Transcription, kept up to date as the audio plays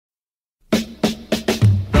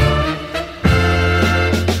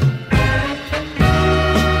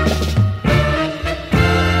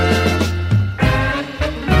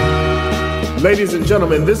Ladies and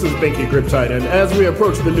gentlemen, this is BINKY GRIPTITE, and as we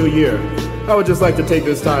approach the new year, I would just like to take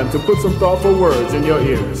this time to put some thoughtful words in your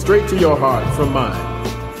ear, straight to your heart from mine.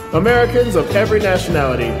 Americans of every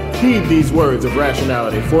nationality, heed these words of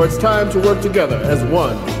rationality, for it's time to work together as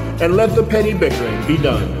one, and let the petty bickering be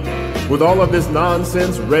done. With all of this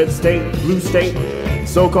nonsense, red state, blue state,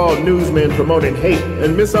 so-called newsmen promoting hate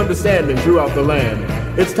and misunderstanding throughout the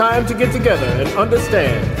land, it's time to get together and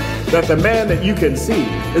understand that the man that you can see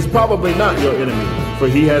is probably not your enemy, for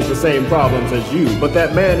he has the same problems as you. But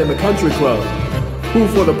that man in the country club, who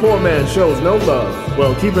for the poor man shows no love,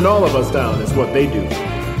 well, keeping all of us down is what they do.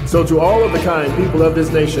 So to all of the kind people of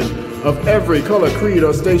this nation, of every color, creed,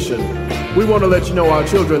 or station, we want to let you know our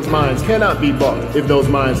children's minds cannot be bought if those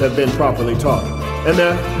minds have been properly taught, and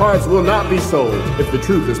their hearts will not be sold if the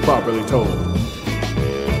truth is properly told.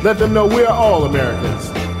 Let them know we are all Americans,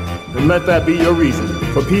 and let that be your reason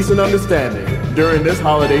for peace and understanding during this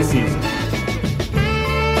holiday season.